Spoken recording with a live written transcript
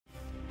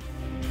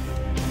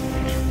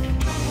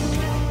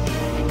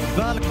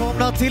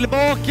Välkomna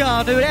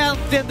tillbaka! Nu är det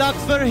äntligen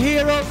dags för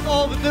Heroes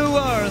of New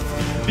Earth.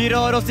 Vi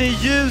rör oss i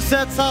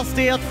ljusets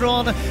hastighet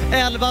från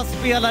 11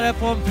 spelare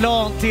på en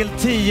plan till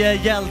 10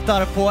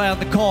 hjältar på en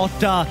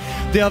karta.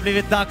 Det har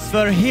blivit dags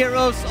för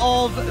Heroes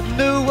of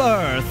New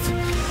Earth.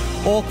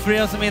 Och för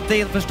er som inte är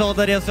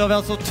införstådda det så har vi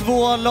alltså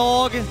 2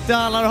 lag det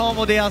handlar om,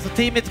 och det är alltså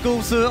Team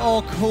Itgosu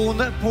och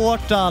HoN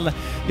Portal.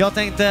 Jag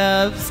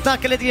tänkte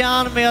snacka lite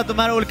grann med de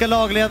här olika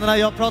lagledarna.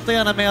 Jag pratar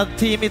gärna med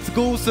Team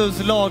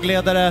Itgosus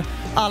lagledare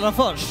allra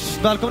först.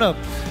 Välkommen upp!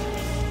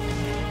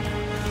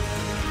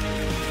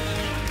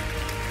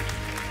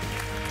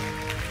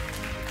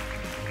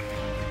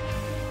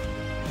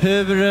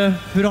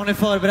 Hur har ni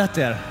förberett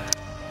er?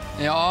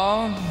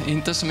 Ja,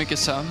 inte så mycket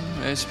sömn.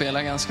 Jag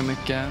spelar ganska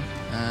mycket.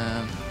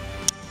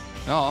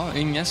 Ja,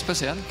 ingen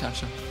speciell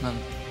kanske. Men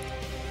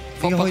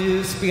ni har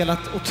ju spelat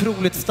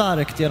otroligt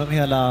starkt genom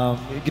hela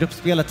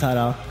gruppspelet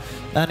här.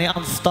 Är ni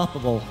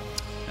unstoppable?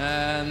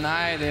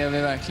 Nej, det är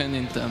vi verkligen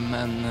inte.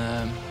 Men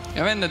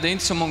jag vet inte, det är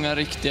inte så många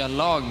riktiga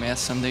lag med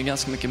SM. Det är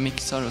ganska mycket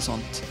mixar och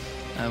sånt,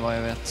 vad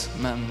jag vet.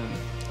 Men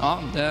ja,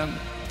 det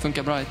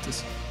funkar bra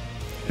hittills.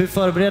 Hur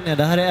förbereder ni er?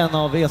 Det här är en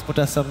av e-sport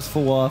SMs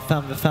få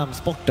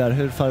 5v5-sporter.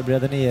 Hur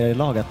förbereder ni er i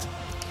laget?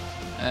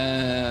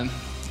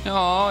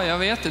 Ja, jag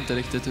vet inte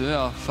riktigt hur jag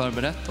har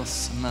förberett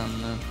oss.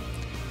 Men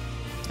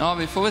ja,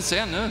 vi får väl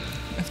se nu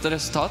efter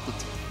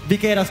resultatet.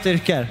 Vilka är era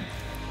styrkor?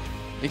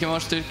 Vilka var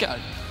styrkor?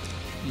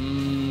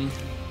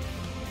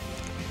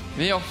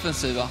 Vi är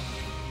offensiva.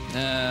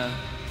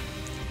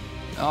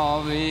 Ja,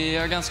 vi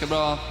har ganska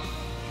bra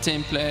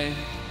teamplay.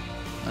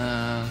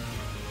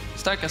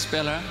 Starka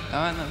spelare,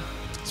 jag vet inte.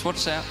 Svårt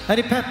att säga. Är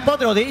ni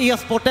peppade då? Det är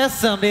e-sport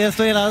SM, det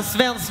står hela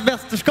svensk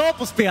mästerskap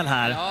på spel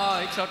här. Ja,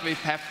 det är klart vi är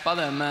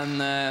peppade,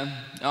 men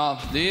ja,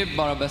 det är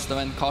bara bäst av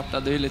en karta.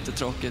 Det är lite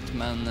tråkigt,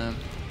 men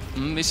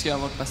vi ska göra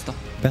vårt bästa.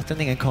 Bättre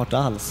än ingen karta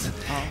alls.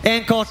 Ja.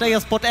 En karta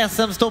e-sport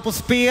SM står på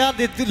spel.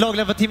 Ditt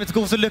lagledare teamet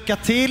går så lycka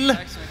till.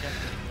 Tack så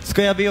mycket.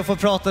 Ska jag be att få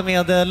prata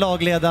med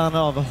lagledaren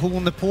av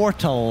HoN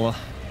Portal.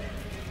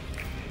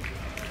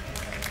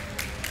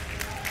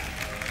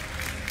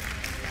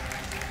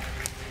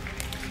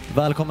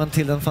 Välkommen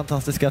till den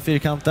fantastiska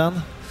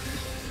fyrkanten.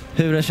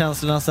 Hur är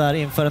känslorna så här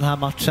inför den här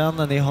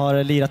matchen? Ni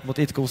har lirat mot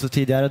Itgosu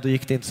tidigare, då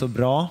gick det inte så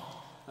bra.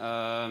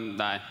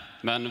 Nej,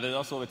 men vi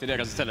har sovit i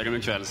deras hotellrum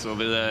ikväll så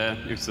vi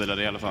är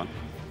utvilade i alla fall.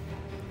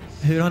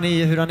 Hur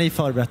har ni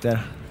förberett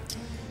er?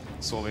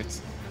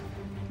 Sovit.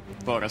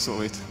 Bara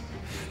sovit.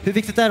 Hur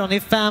viktigt är det om ni är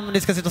 5,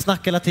 ni ska sitta och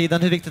snacka hela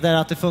tiden? Hur viktigt är det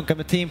att det funkar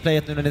med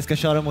teamplayet nu när ni ska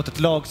köra mot ett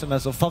lag som är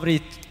så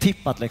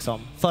favorittippat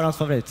liksom?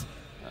 Förhandsfavorit?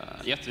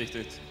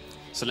 Jätteviktigt.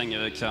 Så länge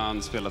vi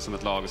kan spela som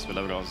ett lag och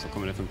spela bra så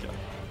kommer det funka.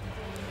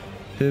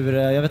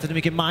 Jag vet inte hur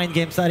mycket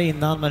mindgames är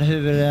innan, men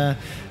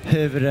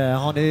hur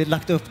har ni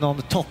lagt upp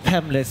någon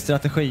topphemlig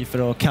strategi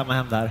för att kamma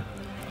hem där?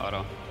 Ja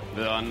då.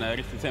 Vi har en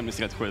riktigt hemlig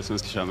strategi som vi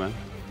ska köra med.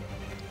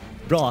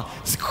 Bra.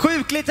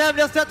 Sjukligt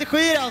hemliga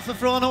strategier alltså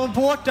från HoN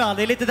Portal.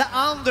 Det är lite the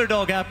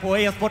underdog här på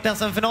e-sport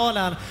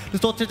SM-finalen. Det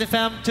står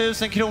 35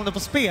 000 kronor på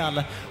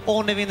spel.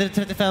 Om ni vinner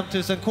 35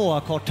 000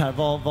 K kort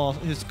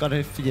här, hur ska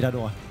du fira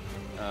då?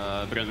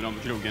 Bränner dem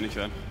på krogen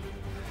ikväll.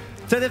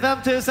 35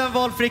 000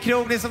 valfri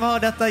krog, ni som hör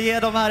detta, ge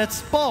dem här ett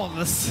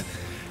spons.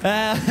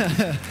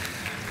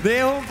 Det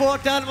är HoN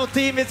Portal mot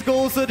Team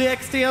Itgosu, det är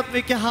extremt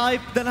mycket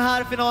hype. Den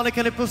här finalen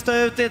kan ni pusta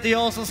ut, det är inte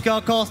jag som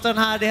ska kasta den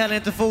här, det är heller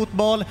inte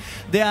fotboll.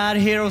 Det är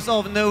Heroes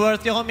of New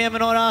Earth. Jag har med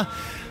mig några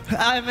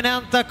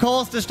eminenta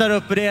casters där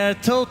uppe. Det är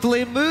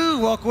Totally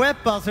Moo och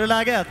Weppas, hur är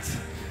läget?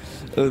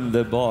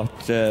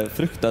 Underbart,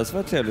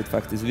 fruktansvärt trevligt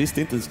faktiskt.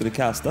 Visste inte att du skulle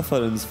kasta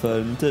förrän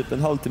för typ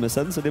en halvtimme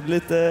sedan, så det blir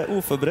lite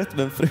oförberett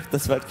men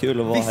fruktansvärt kul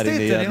att vara här inne igen.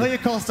 Visste inte, ni har ju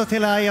kastat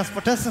hela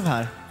e-sport-SM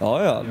här.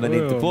 Ja, men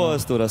inte på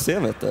stora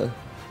scen, vet du.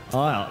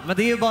 Ja, men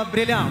det är ju bara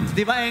briljant.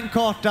 Det var en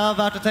karta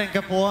värt att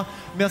tänka på.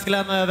 Men jag ska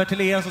lämna över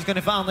till er så ska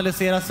ni få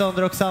analysera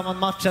sönder och samman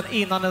matchen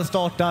innan den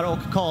startar och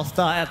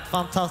kasta ett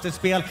fantastiskt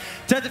spel.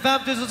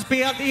 35 000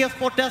 spel,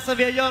 e-sport SM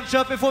via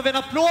Jönköping. Får vi en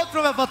applåd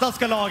från de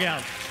fantastiska lagen?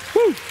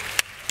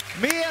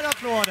 Mer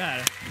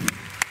applåder!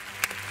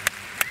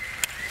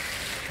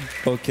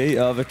 Okej,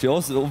 över till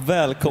oss och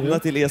välkomna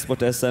till e-sport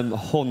SM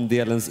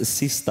HoN-delens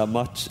sista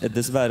match.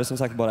 Dessvärre som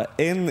sagt bara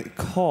en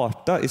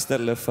karta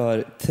istället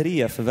för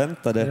 3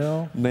 förväntade.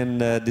 Ja. Men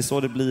det är så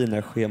det blir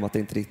när schemat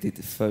inte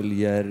riktigt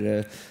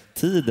följer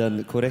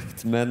tiden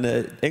korrekt.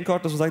 Men en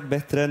karta som sagt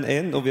bättre än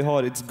en, och vi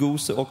har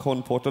Itgosu och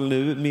HoN Portal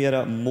nu,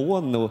 mera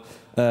mono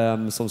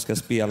som ska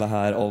spela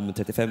här om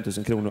 35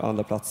 000 kronor,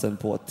 andra platsen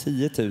på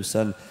 10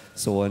 000.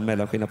 Så en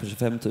mellanskillnad på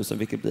 25 000,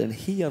 vilket blir en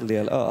hel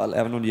del öl.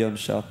 Även om det är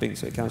Jönköping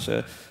så är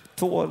kanske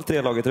 2 eller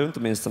 3 laget runt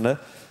åtminstone.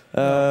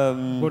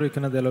 Borde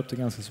kunna dela upp det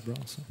ganska så bra.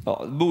 Så.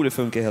 Ja, det borde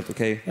funka helt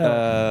okej.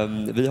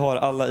 Vi har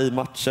alla i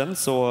matchen,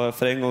 så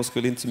för en gång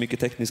skulle inte så mycket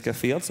tekniska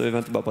fel, så vi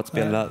väntar bara på att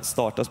spelarna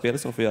startar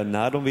spelet, som får göra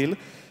när de vill.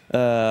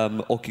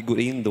 Och går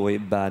in då i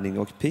banning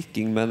och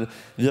picking. Men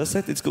vi har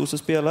sett Itskoso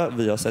spela,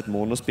 vi har sett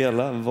Mono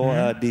spela. Vad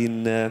är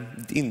din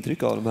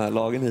intryck av de här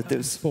lagen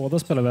hittills? Båda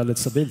spelar väldigt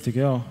stabilt tycker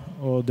jag.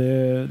 Och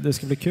det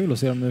ska bli kul att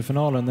se dem nu i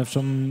finalen.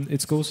 Eftersom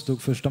Itskoso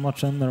tog första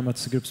matchen när de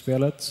möttes i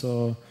gruppspelet,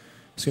 så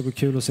ska det bli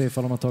kul att se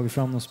ifall de har tagit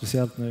fram något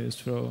speciellt nu just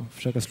för att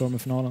försöka slå dem i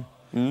finalen.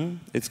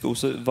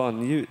 Itskoso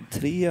vann ju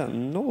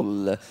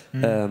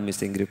 3-0 i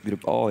sin grupp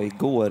A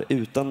igår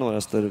utan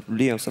några större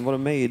problem. Sen var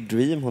de med i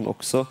Dream HoN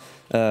också,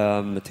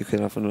 till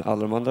skillnad från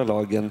alla de andra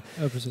lagen.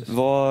 Ja, precis.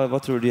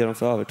 Vad tror du det ger dem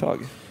för övertag?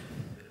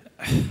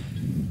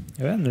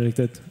 Jag vet inte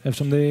riktigt.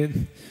 Eftersom det är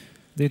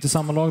inte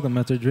samma lag de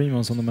möter i Dream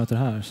HoN som de möter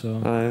här. Så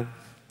nej,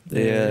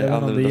 det är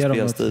annorlunda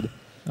spelstid.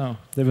 Ja,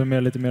 det är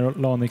väl lite mer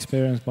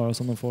LAN-experience bara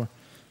som de får.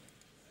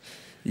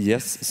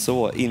 Yes,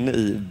 så inne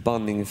i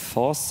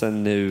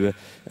banningfasen nu.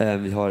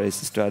 Vi har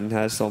Ace Stradden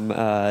här som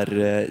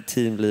är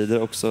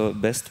teamleader, också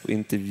bäst på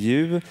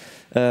intervju.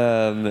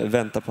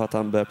 Väntar på att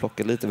han börjar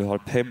plocka lite. Vi har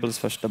Pebbles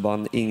första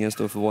bann, ingen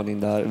stor förvåning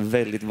där.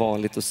 Väldigt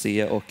vanligt att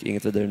se och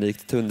inget vidare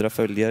unikt. Tundra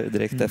följer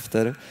direkt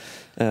efter.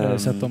 Jag har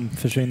sett dem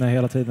försvinna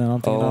hela tiden,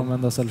 antingen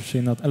användas eller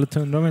försvinna. Eller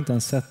Tundra har vi inte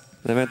ens sett.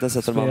 Nej, vi har inte ens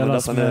sett dem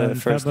användas. Han är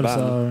first Pebbles ban.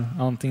 har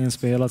antingen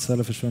spelats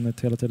eller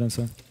försvunnit hela tiden.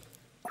 Så.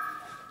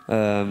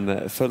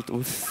 Följt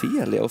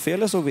Ofelia.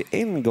 Ofelia såg vi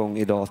en gång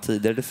idag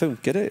tidigare. Det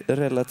funkade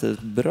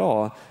relativt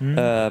bra,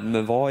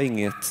 men var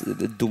inget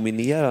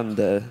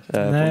dominerande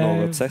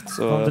på något sätt.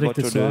 Så var inte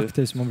riktigt så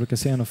aktiv som man brukar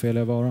se en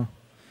Ofelia vara.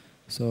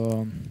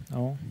 Så,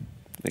 ja.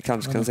 Vi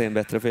kanske kan se en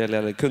bättre Ofelia,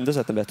 eller kunde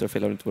sett en bättre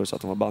Ofelia om det inte vore så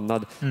att de var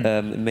bannad.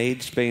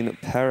 Magebane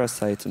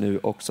Parasite nu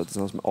också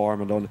tillsammans med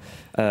Armadon.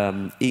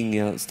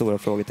 Inga stora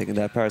frågetecken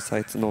där.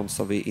 Parasite, någon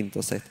som vi inte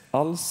har sett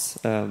alls,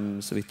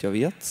 så vitt jag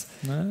vet.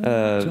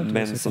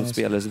 Men som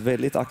spelades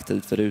väldigt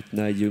aktivt förut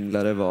när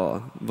djunglare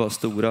var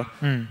stora.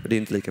 Och det är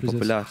inte lika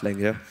populärt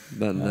längre.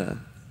 Men,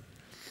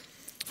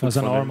 och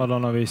sen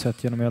Armadon har vi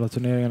sett genom hela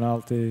turneringarna,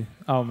 alltid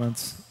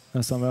används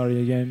nästan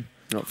varje game.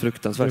 Ja,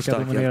 fruktansvärt stark.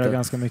 Brukar dominera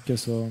ganska mycket,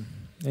 så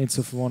jag är inte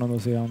så förvånad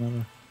att se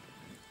honom.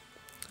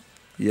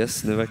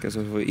 Yes, nu verkar det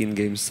som att vi får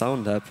in-game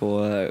sound här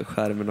på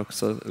skärmen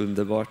också.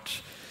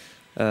 Underbart.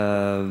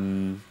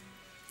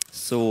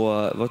 Så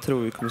vad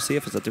tror vi kommer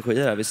se för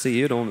strategier här? Vi ser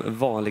ju de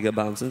vanliga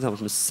bandsen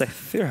tillsammans med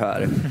Zephyr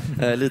här.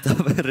 Lite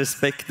av en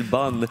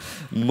respektband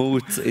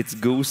mot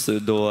Itskoso,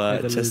 då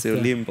Chessie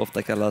och Limp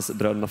ofta kallas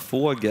bröderna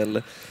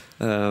Fågel.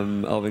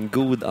 Av en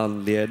god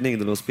anledning,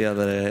 då de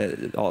spelade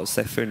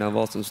Zephyr när han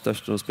var som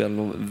störst, och de spelade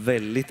dem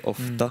väldigt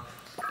ofta.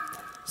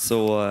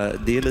 Så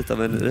det är lite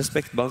av en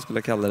respektband skulle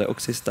jag kalla det.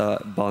 Och sista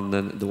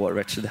banden då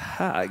Wretched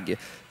Hag.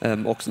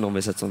 Också någon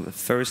vi sett som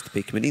first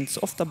pick, men inte så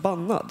ofta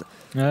bannad.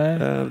 Nej,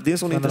 det är en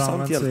sån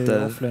intressant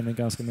hjälte. Offlane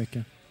ganska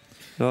mycket.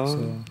 Ja,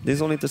 det är en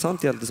sån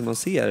intressant hjälte som man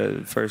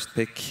ser first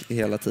pick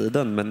hela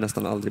tiden, men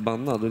nästan aldrig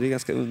bannad. Och det är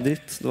ganska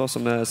underligt. Det var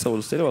som när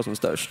Soulstealer var som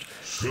störst.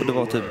 Och det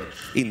var typ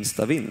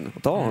insta-vinn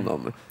att ta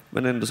honom.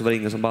 Men ändå så var det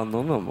ingen som bannade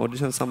honom. Och det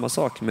känns samma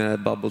sak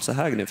med Bubbles och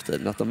Hag nu för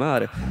tiden. Att de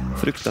är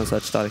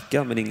fruktansvärt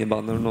starka, men ingen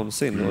bannar dem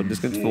någonsin. Och det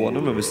ska inte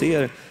förvåna mig om vi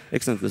ser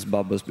exempelvis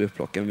Bubbles bli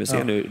upplockad. Vi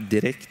ser nu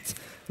direkt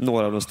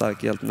några av de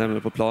starka hjältarna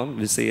på plan.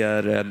 Vi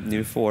ser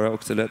Newfora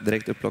också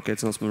direkt upplockad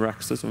tillsammans med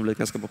Raxus som har blivit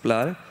ganska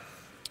populär.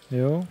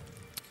 Jo.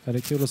 Ja, det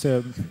är kul att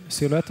se.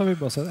 Silhouette har vi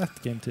bara sett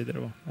ett game tidigare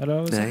då?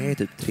 Eller nej,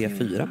 typ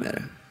 3-4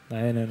 med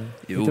det. Nej.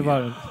 Jo. Inte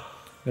bara,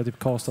 vi har typ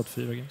castat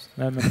 4 games.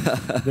 Nej,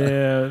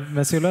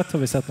 men Silhouette har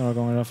vi sett några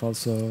gånger i alla fall,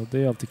 så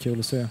det är alltid kul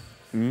att se.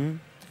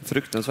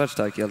 Fruktansvärt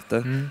stark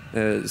hjälte.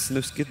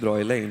 Snuskigt bra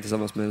i lane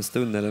tillsammans med en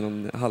stund eller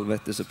någon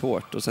halvvettig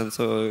support. Och sen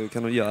så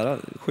kan de göra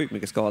sjukt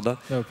mycket skada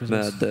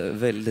med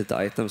väldigt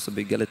lite items och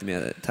bygga lite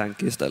mer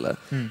tanky istället.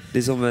 Det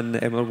är som en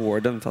Emerald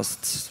Warden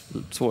fast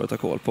svår att ta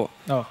koll på.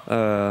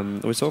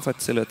 Och vi såg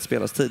faktiskt Silhouette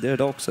spelas tidigare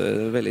idag också.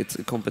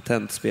 Väldigt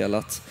kompetent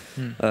spelat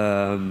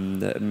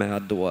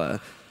med då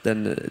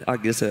den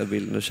aggressiva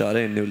bilden att köra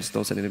en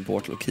nullstone, sen in i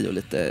portal och key och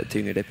lite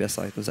tyngre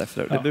DPS-items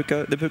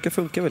efter. Det brukar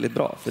funka väldigt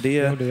bra, för det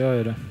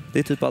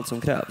är typ allt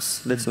som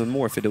krävs. Lite som en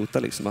Morph-Dota,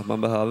 liksom, att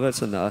man behöver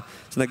såna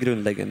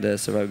grundläggande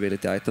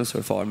survivability items för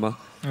att farma.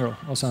 Ja,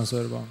 och sen så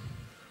är det bara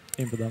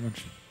input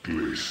damage.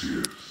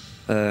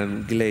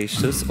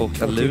 Glacius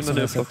och Aluna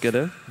nu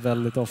plockade.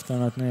 Väldigt ofta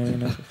den här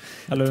turneringen.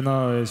 Aluna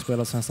har ju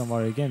spelat nästan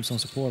varje game som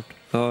support.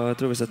 Ja, jag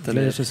tror vi sett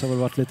henne. Glacius har väl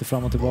varit lite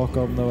fram och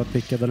tillbaka om det har varit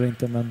pickad eller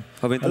inte. Men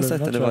har vi inte Aluna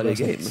sett henne varje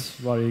game?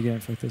 Varje game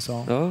faktiskt,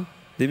 ja.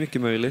 Det är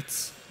mycket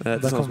möjligt.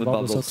 Tillsammans med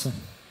Bubbles också.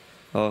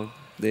 Ja,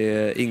 det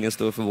är ingen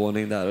stor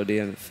förvåning där, och det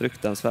är en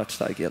fruktansvärt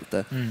stark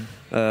hjälte.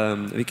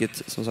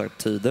 Vilket som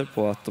sagt tyder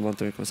på att de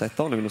antagligen kommer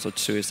sätta honom i någon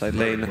sorts suicide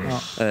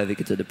lane,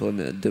 vilket tyder på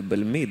en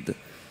dubbel mid.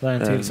 Det är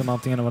en till som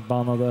antingen har varit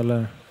bannad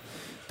eller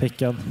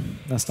pickad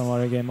nästan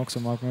varje game också,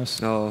 Magnus.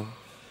 Ja,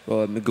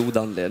 och med god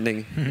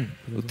anledning.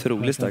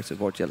 Otroligt stark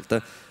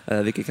supporthjälte.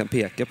 Vilket kan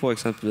peka på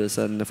exempelvis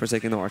en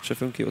Forsaken Archer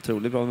funkar ju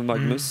otroligt bra med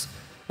Magnus.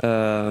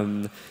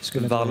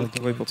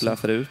 Valk var ju populär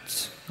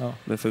förut,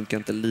 men funkar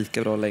inte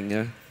lika bra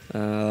längre.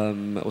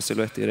 Och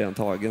Silhouette är ju redan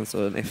tagen,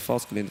 så en FA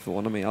skulle inte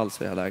förvåna mig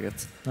alls i det här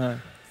läget. Nej.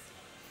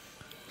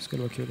 Det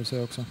skulle vara kul att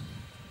se också.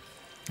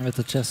 Jag vet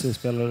att Chelsea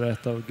spelade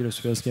ett av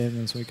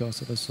gruppspelsgrejen som vi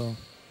kastade, så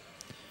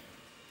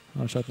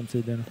han har kört den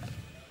tidigare.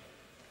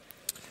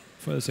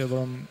 Får jag se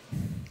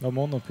vad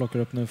Mono plockar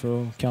upp nu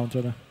för att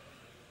countera det.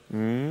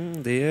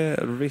 Det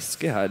är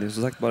risky här. Det är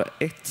som sagt bara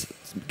ett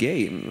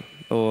game.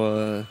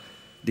 Och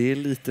det är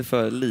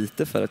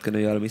lite för att kunna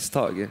göra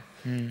misstag.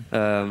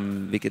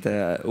 Vilket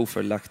är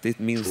ofördelaktigt,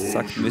 minst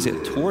sagt. Vi ser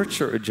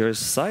Torture och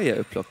Jersiah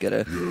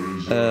upplockade.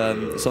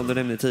 Som du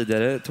nämnde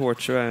tidigare,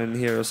 Torture är en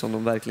hero som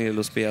de verkligen gillar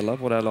att spela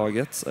på det här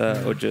laget.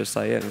 Och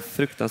Jersiah är en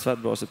fruktansvärt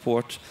bra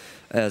support.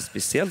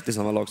 Speciellt i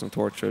samma lag som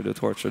Torture, då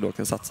Torture då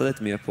kan satsa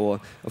lite mer på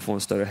att få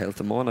en större health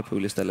och mana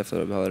pool istället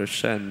för att behöva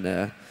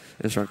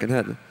en shrunken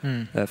head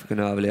för att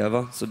kunna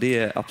överleva. Så det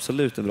är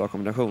absolut en bra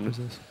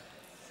kombination.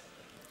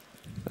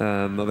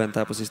 Och vänta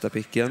här på sista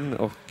picken,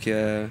 och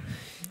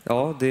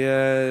ja, det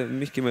är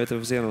mycket möjligt att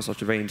få se någon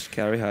sorts range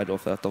carry här då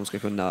för att de ska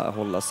kunna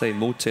hålla sig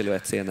mot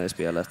Silhouette senare i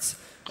spelet.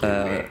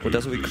 Och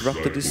där såg vi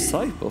Corrupted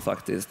Disciple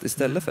faktiskt,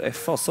 istället för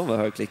FA som var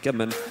högklickad,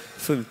 men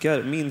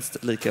funkar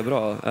minst lika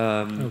bra.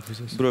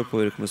 Beror på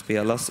hur det kommer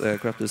spelas.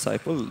 Corrupted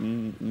Disciple,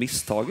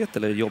 misstaget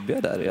eller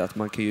jobbiga där är att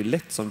man kan ju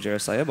lätt som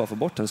Jersiah bara få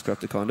bort en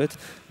Corrupted Conduit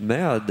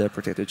med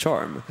Protected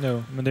Charm.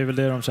 Jo, men det är väl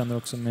det de känner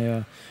också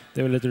med,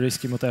 det är väl lite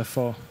risky mot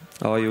FA.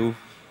 Ja, jo.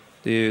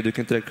 Du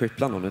kan inte direkt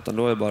crippla någon, utan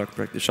då är det bara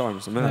Protected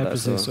Charm som är där. Nej,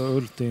 precis. Så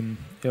ultin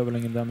gör väl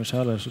ingen damage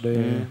heller, så det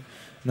är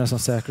nästan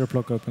säkert att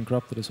plocka upp en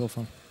Corrupted i så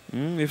fall.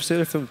 Vi får se hur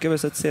det funkar. Vi har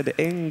sett se det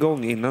en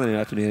gång innan i den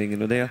här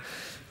turneringen och det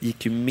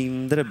gick ju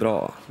mindre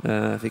bra.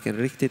 Fick en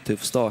riktigt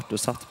tuff start och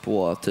satt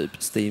på typ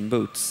Steam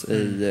Boots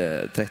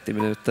i 30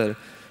 minuter.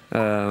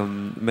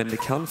 Men det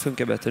kan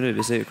funka bättre nu.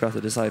 Vi ser ju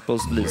Corrupted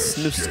Disciples blir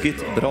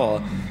snuskigt bra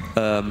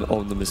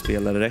om de är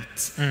spelare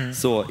rätt.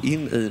 Så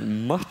in i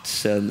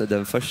matchen,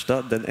 den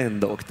första, den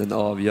enda och den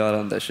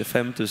avgörande.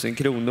 25 000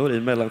 kronor i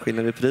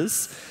mellanskillnad i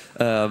pris.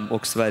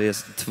 Och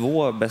Sveriges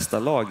 2 bästa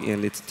lag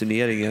enligt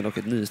turneringen och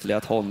ett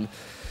nyinstallerat HoN.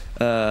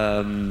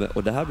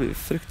 Och det här blir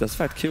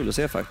fruktansvärt kul att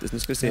se faktiskt. Nu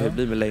ska vi se hur det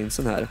blir med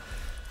lanesen här.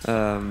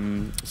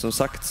 Som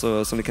sagt,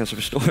 så, som ni kanske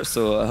förstår,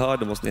 så hör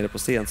de oss nere på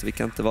scen, så vi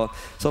kan inte vara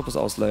så pass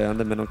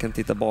avslöjande, men de kan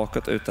titta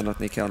bakåt utan att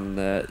ni kan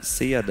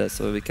se det,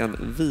 så vi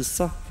kan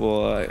visa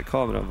på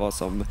kameran vad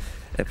som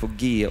är på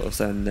G och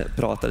sen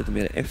prata lite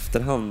mer i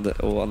efterhand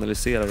och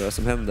analysera vad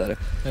som händer.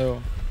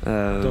 Jo,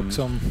 dock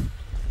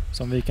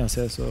som vi kan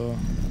se så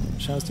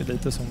känns det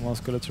lite som man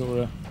skulle tro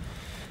det.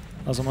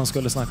 Alltså om man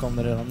skulle snacka om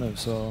det redan nu,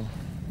 så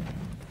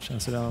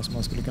känns det redan som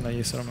man skulle kunna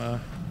gissa de här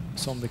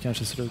som det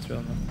kanske ser ut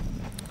redan nu.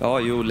 Ja,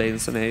 jo,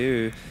 lanesen är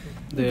ju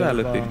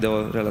väluppbyggda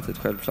och relativt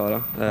självklara.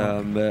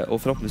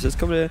 Och förhoppningsvis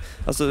kommer det,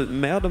 alltså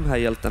med de här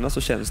hjältarna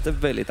så känns det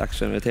väldigt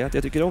actionorienterat.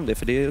 Jag tycker om det,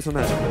 för det är sådana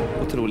här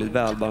otroligt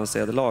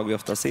välbalanserade lag vi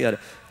ofta ser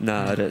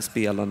när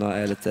spelarna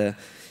är lite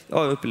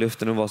upp i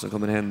luften om vad som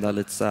kommer hända,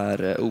 lite så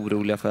här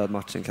oroliga för att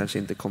matchen kanske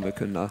inte kommer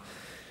kunna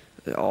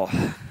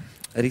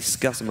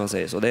riska, som man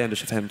säger så. Det är ändå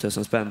 25 000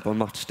 spänn på en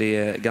match. Det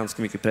är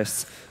ganska mycket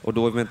press. Och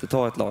då vill man inte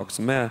ta ett lag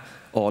som är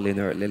all in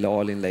early eller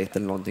all in late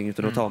eller någonting,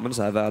 utan då tar man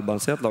så här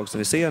välbalanserat lag som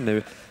vi ser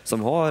nu,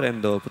 som har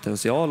ändå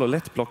potential och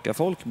lätt plocka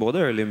folk, både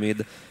early och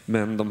mid,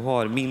 men de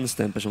har minst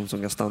en person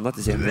som kan stanna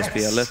till senare i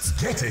spelet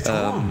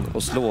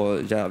och slå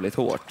jävligt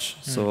hårt.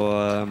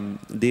 Så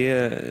det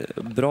är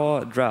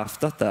bra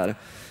draftat där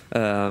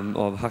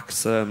av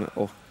Haxem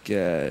och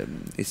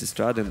Izzy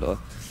Stradin då.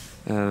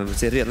 Vi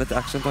ser redan lite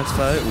action faktiskt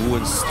här.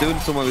 En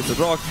stund får man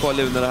visa rakt på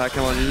Aluna. Det här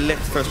kan vara lätt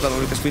för spelaren.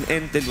 Man lyckas få in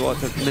en till,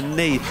 men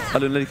nej,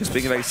 Aluna lyckas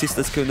springa iväg i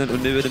sista sekunden, och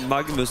nu är det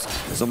Magnus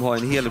som har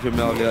en hel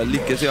premiär.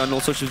 Lyckas göra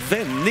någon sorts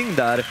vändning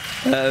där,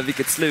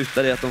 vilket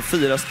slutar i att de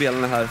 4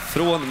 spelarna här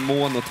från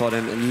Mono tar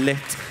en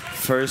lätt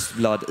first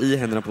blood i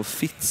händerna på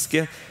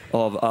Fitzke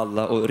av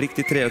alla, och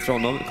riktigt trevligt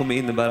från honom. kommer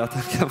innebära att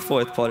han kan få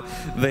ett par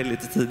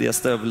väldigt tidiga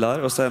stövlar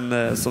och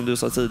sen, som du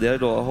sa tidigare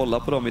då, hålla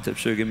på dem i typ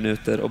 20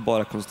 minuter och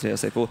bara koncentrera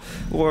sig på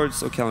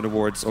wards och counter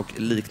wards och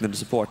liknande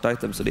support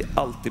items. Så det är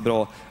alltid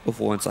bra att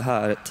få en så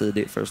här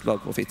tidig first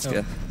blood på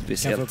Fitzke.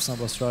 Kan få upp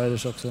snabba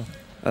striders också.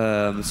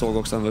 Såg också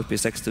att han var uppe i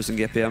 6000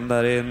 GPM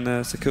där i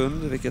en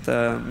sekund, vilket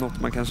är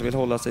något man kanske vill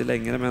hålla sig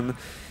längre, men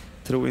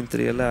tror inte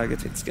det är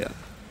läget Fitzke.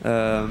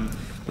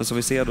 Men som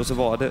vi ser då så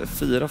var det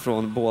 4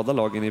 från båda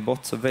lagen i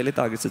bot, så väldigt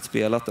aggressivt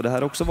spelat, och det här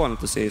är också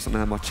vanligt att se i sådana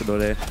här matcher då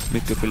det är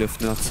mycket upp i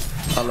luften, att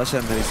alla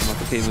känner liksom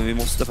att okej, men vi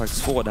måste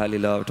faktiskt få det här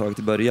lilla övertaget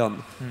i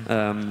början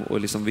och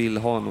liksom vill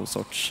ha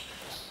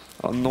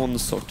någon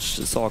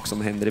sorts sak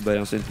som händer i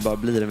början, så det inte bara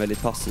blir en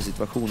väldigt passiv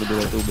situation och blir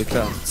väldigt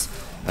obekvämt.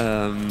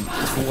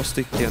 2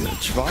 stycken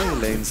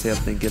trial lanes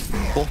helt enkelt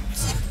bort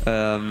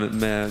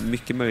med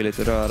mycket möjlighet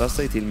att röra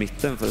sig till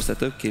mitten för att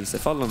sätta upp kills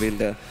ifall de vill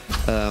det.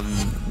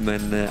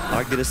 Men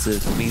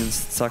aggressivt,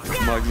 minst sagt.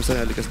 Magnus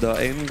har lyckats dö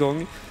en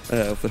gång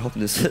och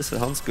förhoppningsvis för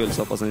hans skull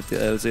så hoppas han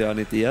inte, så gör han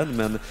inte igen,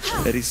 men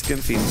risken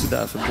finns ju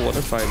där för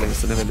båda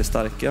trialensen är väldigt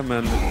starka.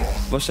 Men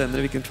vad känner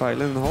du, vilken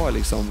trialen har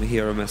liksom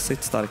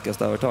hero-mässigt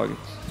starkast övertag?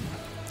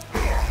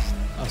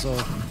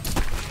 Alltså,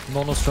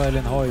 Monos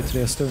trialen har ju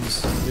 3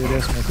 stunds, det är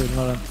det som är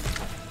skillnaden.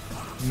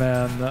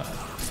 Men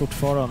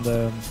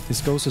fortfarande,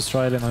 Viscosus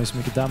trialen har ju så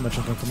mycket damage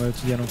som kan komma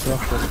ut genom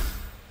corrupted.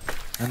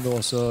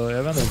 Ändå så,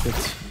 jag vet inte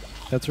riktigt.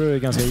 Jag tror det är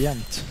ganska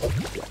jämnt.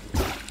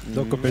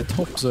 Dock uppe i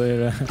topp så är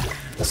det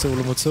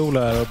solo mot solo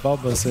här och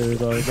Bubbles är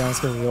då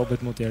ganska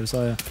jobbigt mot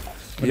Jerusaya.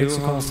 Men det är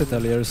inte så konstigt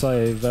heller,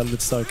 Jerusaya är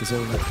väldigt stark i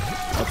solo.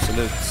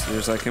 Absolut,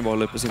 Jerusaya kan bara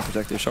hålla uppe sin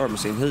protective charm och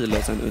sin heal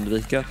och sen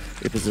undvika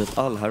i princip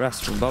all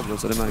harass från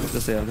Bubbles. Så det märks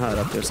att se den här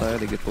att Jerusaya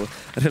ligger på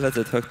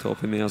relativt högt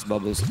hopp medan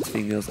Bubbles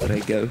tvingas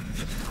regga upp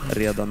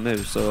redan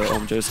nu. Så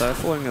om Jerusaya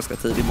får en ganska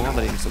tidig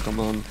manring så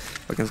kommer han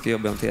vara ganska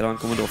jobbig att hantera. Han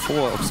kommer då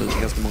få också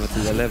ganska många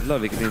tidiga levlar,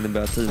 vilket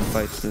innebär att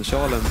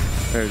teamfight-potentialen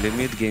early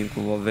mid-game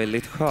kommer vara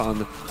väldigt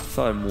skön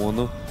för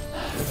Mono.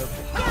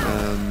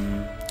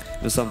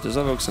 Men samtidigt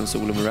har vi också en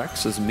solo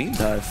Miraxus mid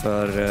här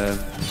för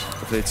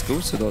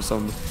Viscosus då,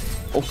 som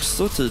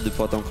också tyder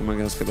på att de kommer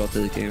ganska bra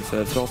till game,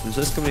 för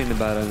förhoppningsvis kommer det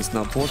innebära en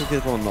snabb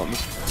portal på honom.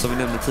 Som vi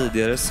nämnde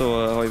tidigare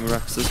så har ju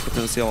Miraxus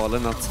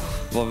potentialen att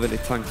vara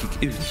väldigt tankig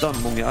utan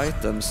många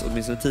items,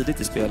 åtminstone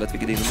tidigt i spelet,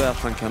 vilket innebär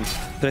att han kan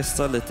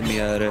pressa lite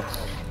mer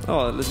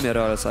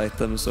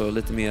rörelse-items och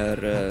lite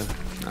mer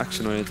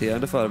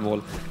actionorienterande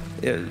föremål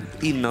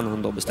innan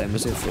han då bestämmer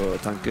sig för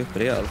att tanka upp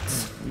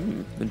rejält.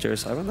 Men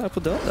Jerusaya var nära på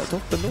död där,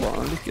 toppen då.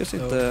 Han lyckas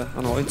inte,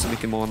 han har inte så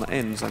mycket mana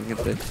än så han kan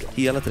inte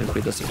hela tiden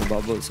skydda sig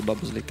från Bubbles, så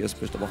Bubbles lyckas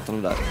bryta bort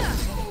honom där.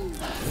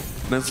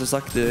 Men som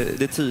sagt,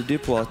 det tyder ju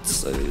på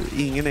att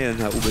ingen är i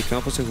den här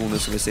obekväma positionen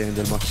som vi ser i en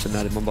del matcher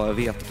när man bara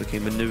vet att okej,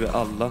 men nu är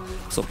alla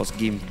så pass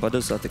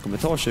gimpade så att det kommer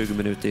ta 20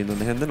 minuter innan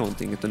det händer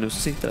någonting. Utan nu så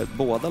sitter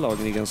båda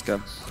lagen i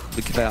ganska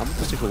bekväma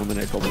positioner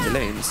när det kommer till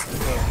lanes.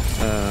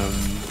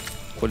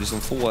 Och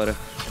liksom får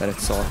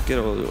rätt saker,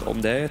 och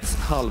om det är ett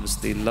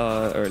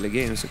halvstilla early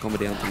game så kommer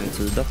det egentligen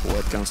tyda på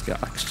ett ganska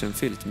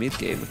actionfyllt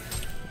mid-game.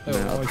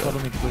 Ja, ifall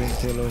de inte går in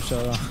till att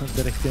köra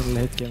direkt in i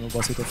late game och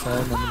bara sitta och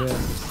farma, men det...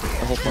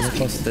 Jag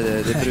hoppas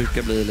inte. Det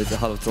brukar bli lite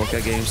halvtråkiga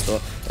games då.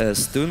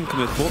 Stund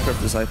kommer ut på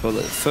Prep Disciple,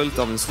 följt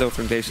av en slow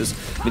från Glacius,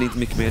 men inte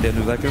mycket mer än det.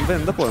 Nu verkar de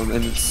vända på dem.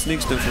 En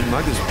snygg stund från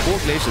Magnus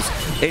på Glacius.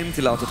 En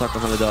till autotack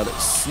och han är död.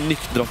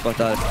 Snyggt droppat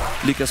där.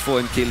 Lyckas få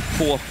en kill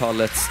på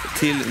pallet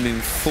till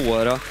min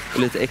fåra och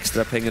lite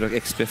extra pengar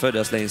och XP för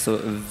deras lane. Så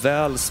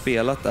väl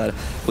spelat där.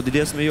 Och det är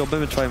det som är jobbigt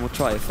med try mot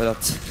try, för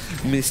att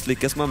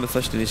misslyckas man med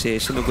första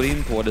initiation och går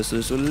in på det så är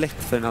det så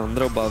lätt för den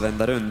andra att bara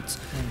vända runt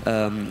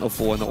och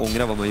få en att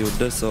ångra vad man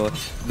gjorde. Så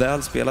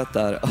väl spelat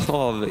där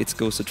av It's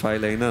Goes to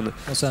Try-lanen.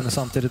 Och sen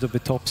samtidigt upp i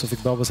topp så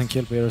fick Bubbles en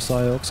kill på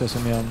Jerusaya också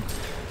som är en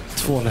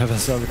 2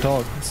 levels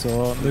övertag.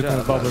 Så nu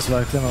kommer Bubbles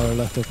verkligen ha det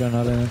lätt upp i den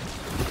här linjen.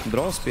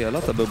 Bra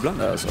spelat av bubblan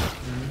där alltså.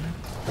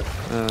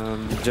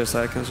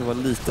 Jerusaya kanske var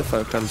lite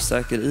för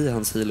självsäker i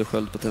hans heal- och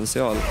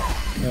sköldpotential.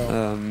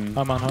 Ja.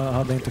 Man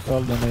hade inte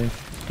skölden i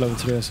level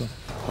 3 så.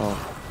 Ja.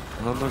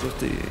 Han har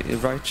gått i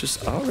Righteous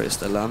Hour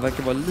istället. Han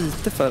verkar vara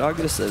lite för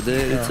aggressiv.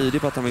 Det tyder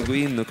på att han vill gå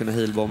in och kunna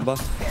healbomba.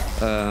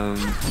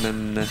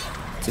 Men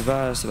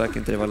tyvärr så verkar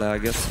inte det vara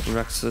läget.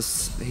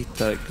 Raxus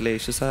hittar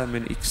Glacius här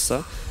med en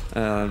yxa.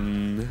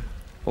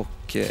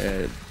 Och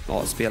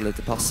spelar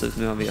lite passivt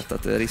nu. Han vet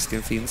att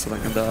risken finns att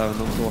han kan dö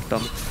även om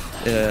tårtan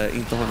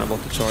inte har några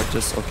bottle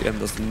charges och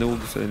endast nog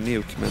för en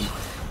nuke. Men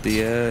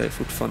det är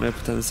fortfarande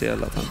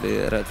potentiellt att han blir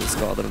relativt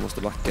skadad och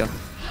måste backa.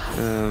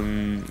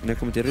 När jag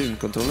kommer till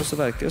rymdkontrollen så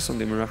verkar det som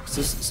det är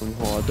Miraxus som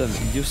har den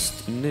just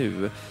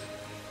nu.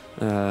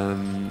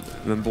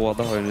 Men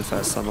båda har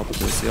ungefär samma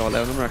potential.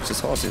 Även om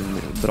Miraxus har sin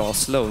bra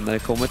slow, när det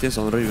kommer till en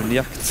sån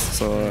runjakt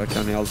så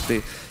kan ni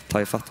alltid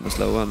ta ifatt med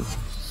slowen.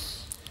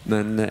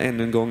 Men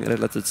ännu en gång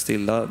relativt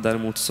stilla.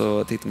 Däremot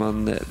så tittar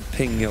man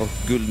pengar och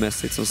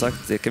guldmässigt, som sagt,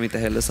 det kan vi inte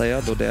heller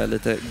säga då det är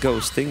lite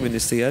ghosting, men ni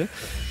ser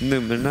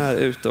numren är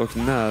ute och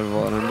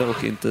närvarande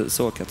och inte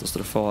så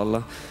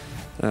katastrofala.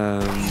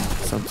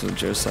 Samtidigt som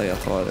Jerusaya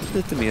tar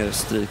lite mer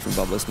stryk från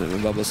Bubbles nu,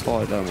 men Bubbles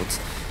har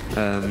däremot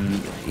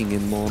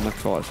ingen mana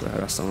kvar för det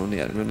här rastar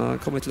ner. Men han har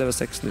kommit till level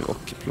 6 nu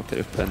och plockar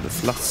upp en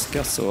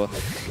flaska, så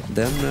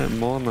den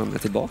manan är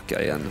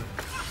tillbaka igen.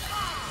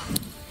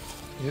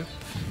 Yep.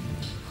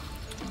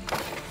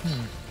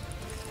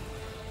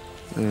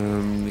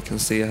 Vi kan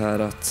se här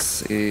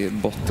att i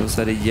botten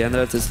så är det igen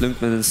relativt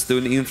lugnt, men en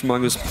stund in från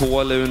Magnus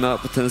på Luna,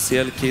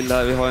 potentiell kill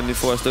här. Vi har en i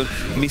förra stund,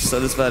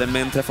 missade dessvärre,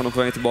 men träffar honom på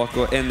vägen tillbaka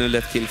och ännu en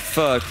lätt kill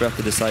för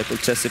Crappy Disciple.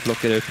 Chessie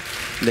plockar upp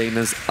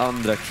lanens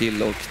andra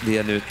kill och det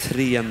är nu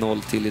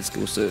 3-0 till It's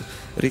Goes to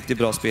riktigt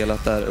bra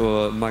spelat där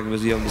och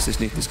Magnus gömde sig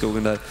snitt i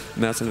skogen där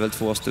med sin level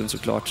 2-stund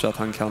såklart så att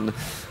han kan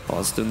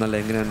stunna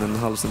längre än en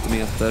halv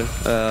centimeter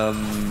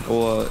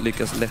och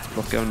lyckas lätt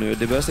plocka nu.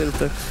 Det börjar se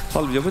lite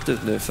halvjobbigt ut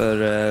nu för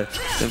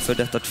den för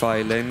detta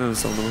tri-lanen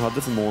som de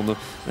hade för mono.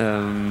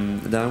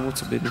 Däremot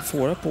så blir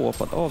Nifora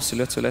påhoppad av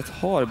Silhouette. Silhouette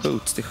har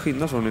boots till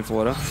skillnad från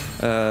Nifora,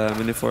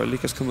 men Nifora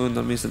lyckas komma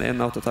undan minst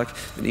en autoattack,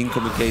 men in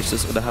kommer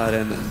Glacius och det här är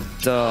en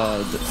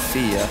död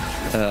fe.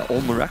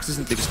 Om Moraxis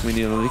inte lyckas komma in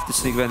i en riktigt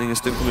snygg vändning, en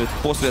stund kommer ut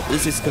på Silhouette i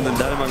sista sekunden,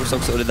 där är Magnus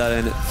också och det där är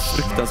en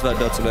fruktansvärd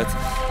död Silhouette.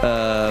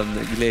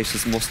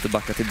 Glacius måste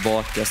backa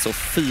tillbaka, så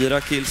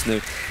 4 kills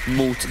nu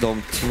mot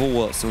de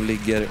 2 som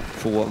ligger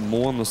på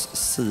Monos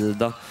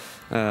sida.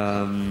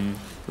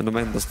 Men de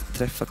har endast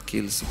träffat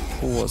kills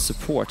på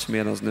support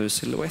medan nu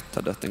Silhouette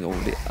har dött en gång.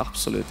 Det är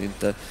absolut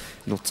inte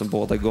något som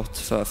båda gott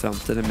för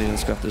framtiden med en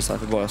Scrapter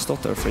Disciple bara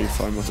stått där och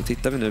free-farmat. Och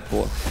tittar vi nu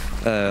på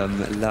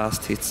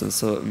last hitsen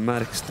så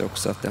märks det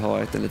också att det har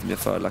varit en lite mer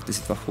fördelaktig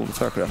situation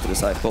för Scrapter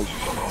Disciple.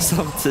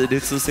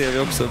 Samtidigt så ser vi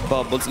också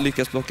Bubbles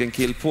lyckas plocka en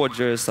kill på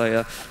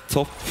Jeremiah.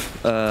 Topp.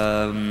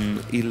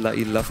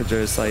 Illa för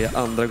Jeremiah.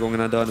 Andra gången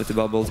han dör nu till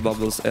Bubbles.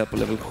 Bubbles är på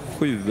level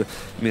 7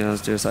 medan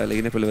Jeremiah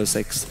ligger ner på level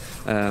 6.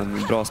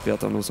 Bra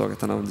spelat om de såg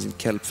att han använde sin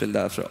kelpfield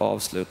där för att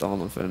avsluta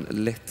honom för en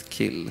lätt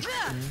kill.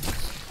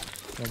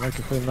 Jag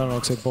märker skillnaden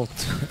också i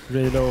bot.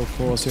 Reload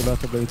på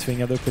Silhouette har blivit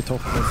tvingad upp i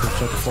toppen och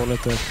fortsätter få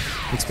lite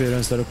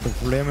experience där uppe.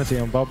 Problemet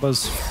är om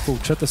Bubbles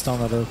fortsätter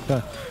stanna där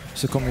uppe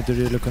så kommer inte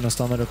Reload kunna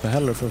stanna där uppe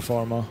heller för att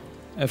farma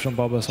eftersom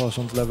Bubbles har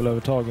sånt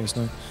levelövertag just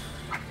nu.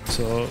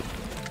 Så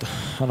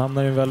han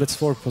hamnar i en väldigt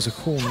svår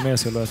position med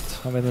Silhouette.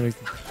 Han vet inte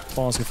riktigt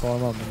vad han ska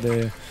farma, men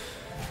det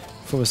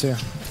får vi se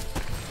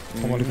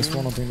om man lyckas få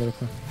någonting där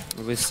uppe.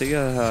 Och vi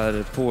ser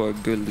här på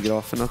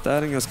guldgrafen att det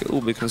är en ganska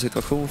obekväm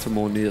situation för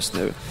Mono just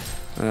nu.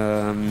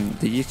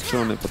 Det gick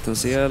från en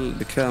potentiell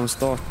bekväm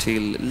start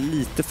till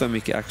lite för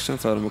mycket action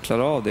för dem att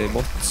klara av det i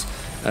bots.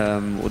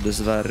 Och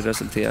dessvärre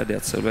resulterar det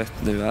att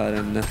Silhouette nu är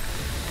en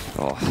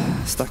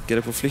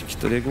stackare på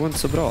flykt och det går inte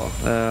så bra.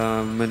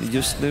 Men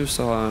just nu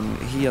så har han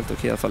helt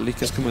okej i alla fall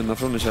lyckats komma undan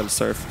från en Shell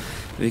Surf,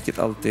 vilket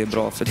alltid är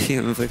bra för det är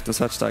en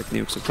fruktansvärt stark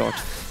nuke såklart.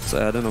 Så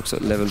är den också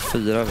level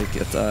 4,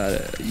 vilket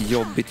är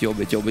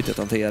jobbigt att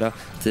hantera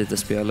tidigt i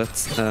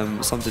spelet.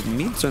 Samtidigt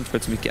minns jag inte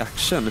så mycket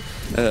action.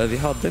 Vi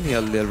hade en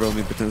hel del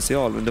roaming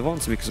potential, men det var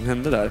inte så mycket som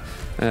hände där.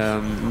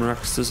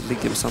 Moraxis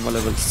ligger på samma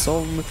level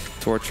som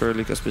Torture,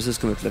 lyckas precis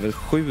komma upp level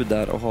 7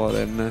 där och har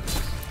en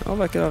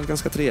verkar ha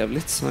ganska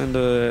trevligt. Han har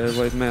ändå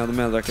varit med och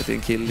medverkat i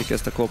en kill,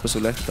 lyckas ta på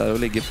Silhouette där och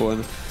ligger på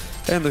en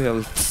ändå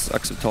helt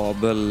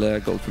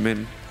acceptabel gold per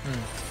min.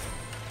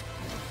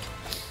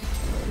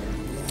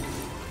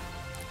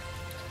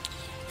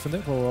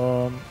 Funderar på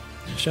vad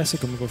Chassis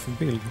kommer gå för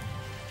bild.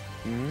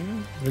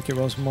 Det brukar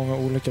vara så många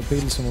olika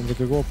bilder som man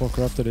brukar gå på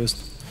Corrupted just.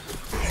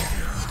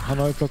 Han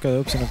har ju plockat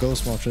upp sina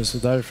Ghost Marchers så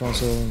därifrån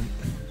så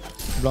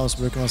ibland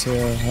så brukar man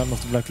se Helm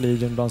of the Black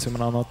Legion, ibland ser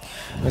man annat.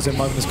 Jag ser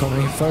Magnus kommer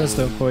in först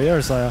upp på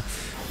Jeremiah.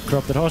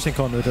 Corrupted har sin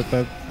conduit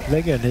uppe,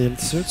 lägger en heal.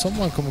 Det ser ut som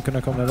man kommer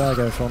kunna komma iväg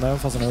härifrån, även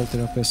fast han har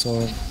ultin uppe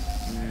så...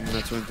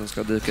 Jag tror inte han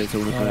ska dyka i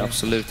tornet, men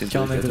absolut inte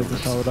kan inte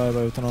riktigt ta och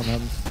diva utan någon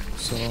hem.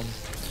 Så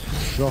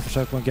bra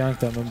försök på en gank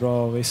där, men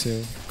bra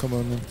Visi att komma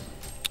undan.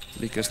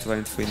 Lyckades tyvärr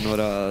inte få in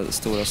några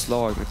stora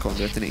slag med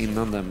conduiten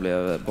innan den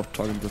blev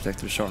borttagen på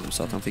Protective Charm,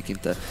 så att han fick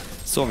inte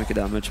så mycket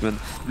damage. Men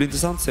det blir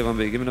intressant att se vad han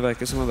bygger, men det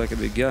verkar som att han verkar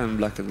bygga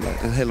en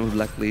Helm of the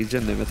Black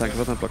Legion nu med tanke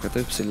på att han plockat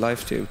upp sin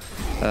life tube.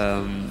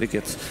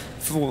 Vilket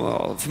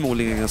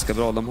förmodligen är ganska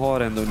bra. De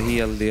har ändå en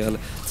hel del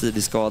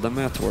tidig skada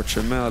med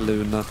Torture, med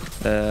Luna,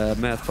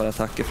 med ett par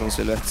attacker från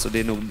Silhouette, så det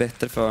är nog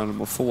bättre för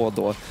honom att få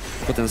då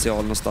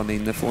potentialen att stanna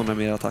inne, få några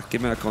mer attacker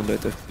med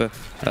conduit uppe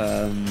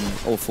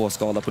och få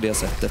skada på det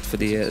sättet, för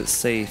det är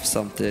safe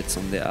samtidigt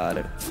som det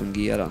är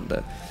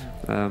fungerande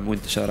och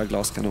inte köra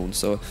glaskanon.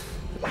 Så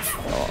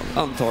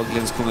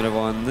antagligen så kommer det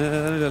vara en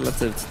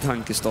relativt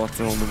tankestart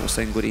för honom och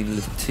sen går in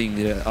lite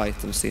tyngre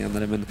items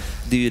senare, men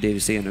det är ju det vi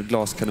ser nu.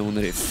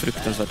 Glaskanoner är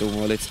fruktansvärt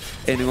ovanligt.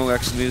 Än en gång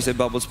action, vi ser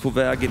Bubbles på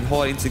vägen,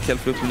 har inte sin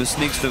kelp upp, men en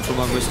snygg stund från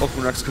Magnus och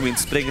Morax kommer in,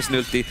 spränger sin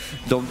ulti,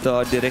 de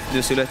dör direkt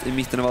nu. Silhouette i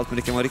mitten av allt, men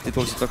det kan vara en riktigt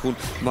dålig situation.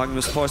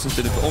 Magnus har sin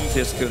stund om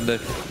 3 sekunder,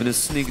 men en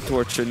snygg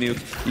torture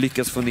nuke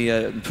lyckas få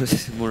ner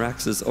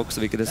Moraxis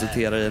också, vilket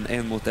resulterar i en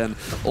 1-mot-1.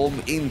 Om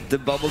inte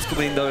Bubbles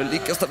kommer in där,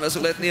 lyckas ta med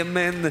Silhouette ner,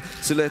 men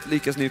Silhouette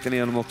lyckas nuka ner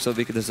honom också,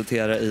 vilket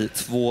resulterar i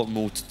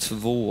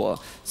 2-mot-2.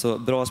 Så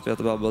bra spelat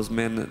av Bubbles,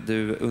 men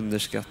du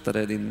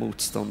underskattade din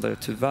motståndare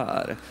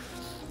tyvärr.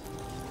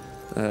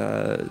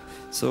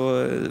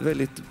 Så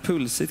väldigt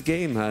pulsigt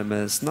game här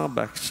med snabb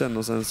action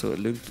och sen så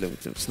lugnt,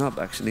 snabb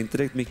action. Inte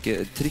direkt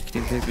mycket tryck,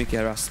 inte direkt mycket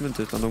harassment,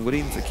 utan de går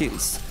in för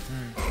kills.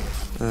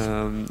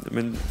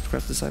 Men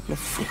Craft Disciple har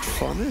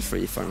fortfarande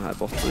free för den här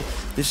botten.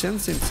 Det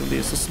känns inte som det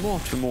är så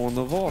smart för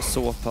Mono att vara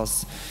så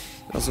pass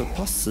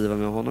passiva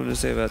med honom. Nu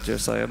ser vi att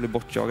Jeremiah blir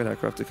bortjagad här,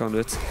 Corrupted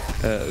Conduit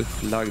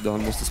upplagd och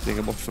han måste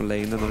springa bort från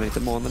lanen och han är inte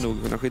mana nog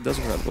att kunna skydda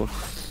sig själv. Och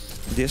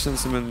det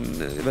känns som en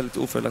väldigt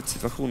ofördelaktig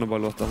situation att bara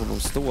låta honom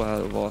stå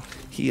här och vara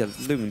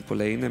helt lugn på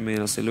lanen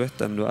medan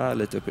silhuetten då är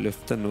lite uppe i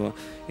luften och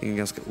i en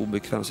ganska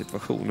obekväm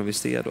situation. Och vi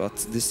ser då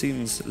att det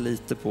syns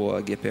lite på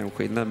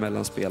GPM-skillnad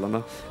mellan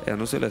spelarna.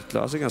 En och silhuett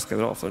klarar sig ganska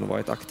bra för att vara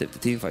ett aktivt i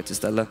teamfight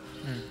istället.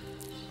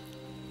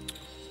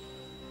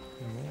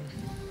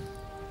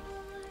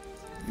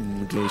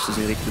 Glaciers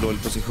i en riktigt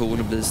dålig position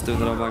och blir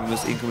stunnad av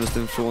Magnus. Inkommer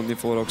stund från ni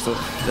får också.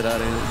 Det där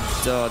är en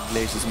död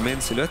Glaciers,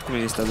 men silhuett kommer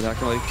in istället. Det här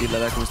kan vara riktigt illa.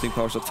 Det här kommer Sting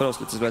Powershot för oss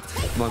lite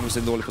silhuett. Magnus i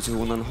en dålig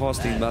position. Han har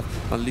Stingbath.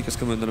 Han lyckas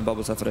komma undan och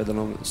Bubbles här för att rädda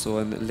honom. Så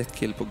en lätt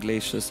kill på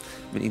Glaciers,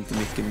 men inte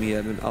mycket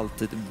mer. Men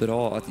alltid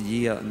bra att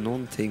ge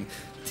någonting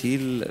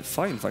till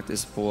Fine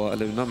faktiskt på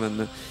Luna,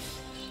 men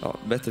ja,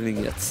 bättre än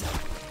inget.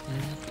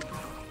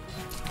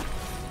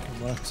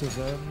 Jag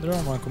undrar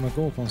om han kommer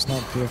gå på en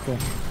snabb PK.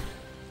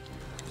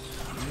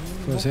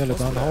 Får jag se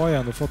lite. Han har ju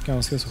ändå fått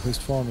ganska så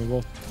schysst form i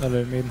bot,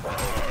 eller min.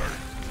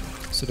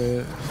 Så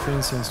det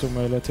finns en stor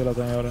möjlighet till att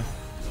han gör det.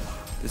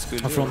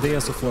 Och från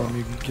det så får han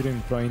ju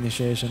grymt bra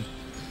initiation.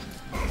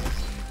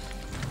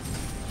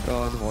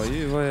 Ja, han har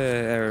ju, vad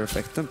är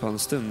air-effekten på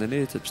hans stund? Den är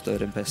ju typ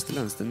större än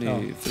Pestilence. Den är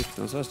ju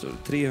fruktansvärt stor.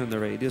 300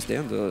 radius, det är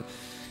ändå,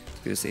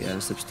 ska vi se här,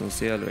 en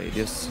substantiell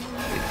radius.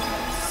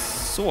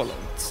 Så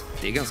långt.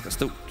 Det är ganska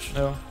stort.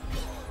 Ja.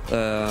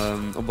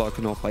 Och bara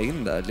kunna hoppa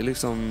in där. Det är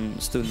liksom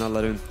stund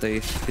alla runt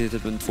dig. Det är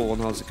typ en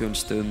 2,5 sekund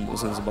stund och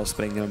sen så bara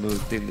spränger de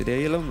ut in. Det är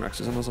gillar om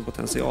Raxus, han har som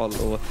potential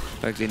och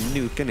verkligen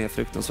nuka ner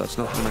fruktansvärt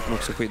snabbt, men man kan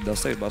också skydda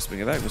sig och bara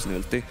springa iväg med sin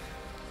ulti.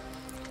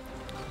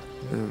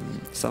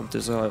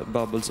 Samtidigt så har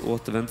Bubbles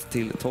återvänt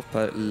till topp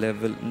här,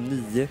 level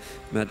 9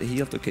 med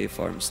helt okej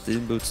farm,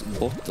 Steamboots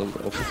Bottle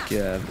och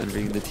en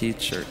Ring the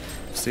Teacher.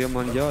 Se om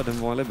man gör den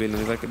vanliga bilden.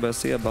 Vi verkar börja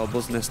se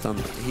Bubbles nästan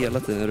hela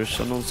tiden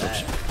ruscha någon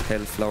sorts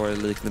Hellflower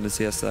liknande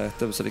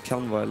CSR, så det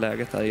kan vara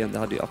läget här igen. Det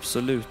hade ju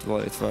absolut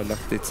varit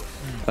fördelaktigt.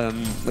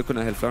 Då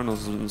kunde Hellflower någon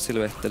som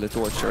Silhouette eller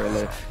Torture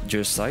eller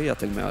Jersiah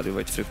till och med hade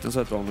varit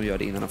fruktansvärt bra om de gör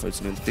det innan han får ut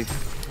sin ulti.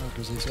 Ja,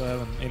 precis. Och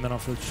även innan han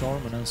får ut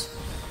Charmen ens.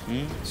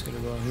 Skulle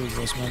det vara hur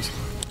bra som helst.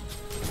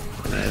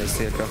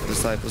 Ser Craft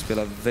Disciple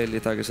spelar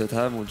väldigt aggressivt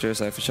här mot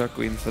Jersey. Försöker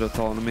gå in för att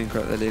ta honom i en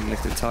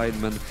Electric Tide,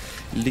 men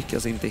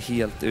lyckas inte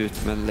helt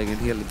ut, men lägger en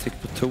hel del tryck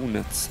på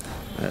tornet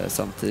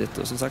samtidigt.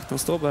 Och som sagt, han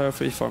står bara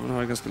freefarmen och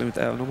har ganska lugnt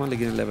även om han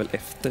ligger en level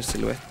efter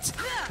silhuett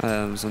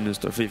som nu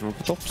står freefarmen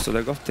på topp. Så det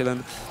har gått till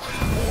en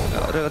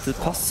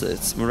relativt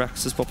passivt.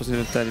 Miraxus poppar sig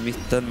runt där i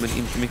mitten, men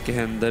inte mycket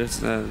händer.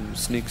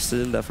 Snygg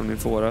seal där från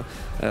Infora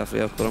för att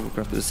hjälpa dem.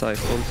 Craft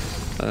Disciple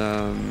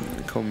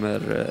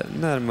kommer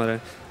närmare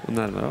och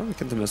närmare. Ja, vi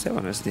kan inte med se vad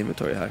han har i sitt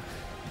inventory här.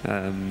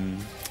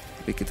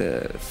 Vilket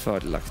är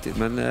fördelaktigt.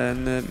 Men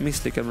en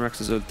misslyckad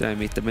Miraxus ulti är i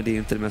mitten, men det är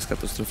inte det mest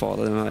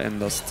katastrofala. Den har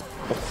endast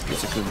 80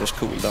 sekunders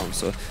cooldown,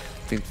 så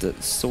det är inte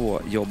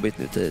så jobbigt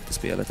nu tidigt i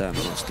spelet, även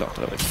om det klart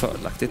hade varit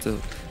fördelaktigt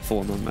att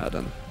få någon med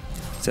den.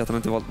 Så att han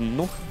inte valt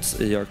något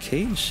i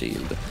Arcane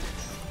Shield.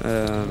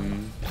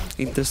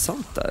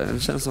 Intressant där. Det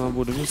känns som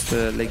att man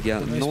måste lägga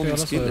någon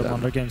skill i den. De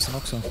andra gamesen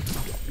också.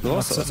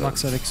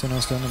 Maxar Rixen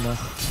en stund med.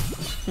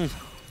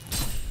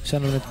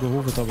 Känner väl inte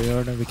behovet av att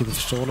göra det, vilket är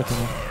förståeligt.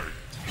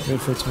 Jag vill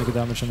få ut så mycket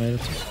damage som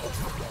möjligt.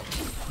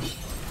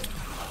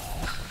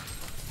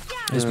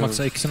 Just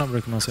maxa Xerna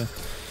brukar man se.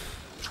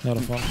 I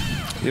alla fall.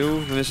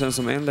 Jo, men det känns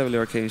som en level i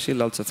Arcane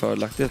Shield alltså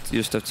fördelaktigt,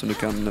 just eftersom du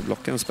kan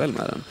blocka en spel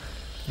med den.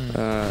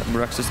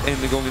 Miraxus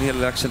ännu gång en hel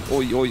del action.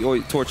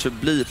 Oj, Torture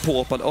blir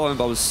påhoppad av en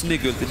Bubble.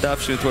 Snygg ulti, där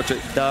försvinner Torture,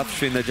 där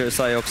försvinner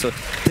Jersiah också.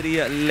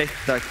 3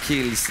 lätta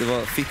kills. Det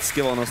var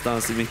Fitzke var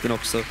någonstans i mitten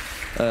också.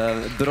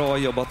 Bra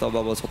jobbat av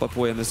Bubbles, hoppar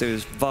på igen. Nu ser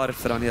vi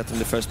varför han heter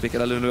the first pick.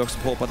 Luna är också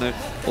påhoppad nu.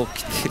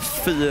 Och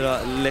 4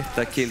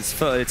 lätta kills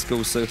för ett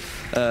Skosu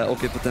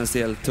och ett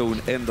potentiellt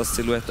torn. Endast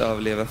Silhouette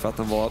överlever för att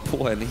han var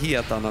på en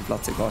helt annan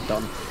plats i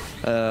kartan.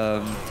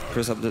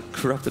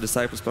 Corrupted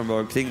Disciples bara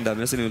omkring där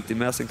med sin ulti,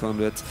 med sin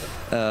conduit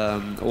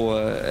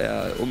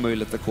och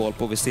möjlighet att call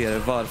på. Vi ser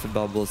varför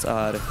Bubbles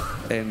är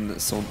en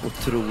sån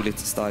otroligt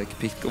stark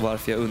pick och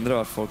varför jag undrar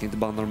varför folk inte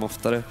bannar dem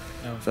oftare.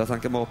 För att han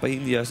kan hoppa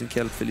in, göra sin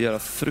kelpfill, göra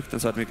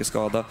fruktansvärt mycket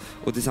skada,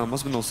 och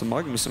tillsammans med någon som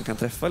Magnus som kan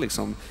träffa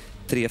liksom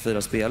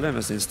 3-4 spelare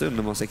med sin stund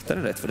när man siktar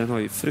den rätt, för den har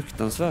ju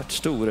fruktansvärt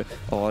stor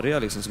area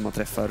liksom som man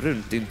träffar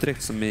runt. Det är inte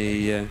direkt som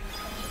i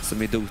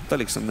Dota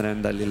liksom, med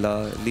den där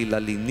lilla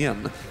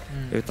linjen.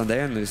 Utan det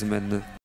är liksom en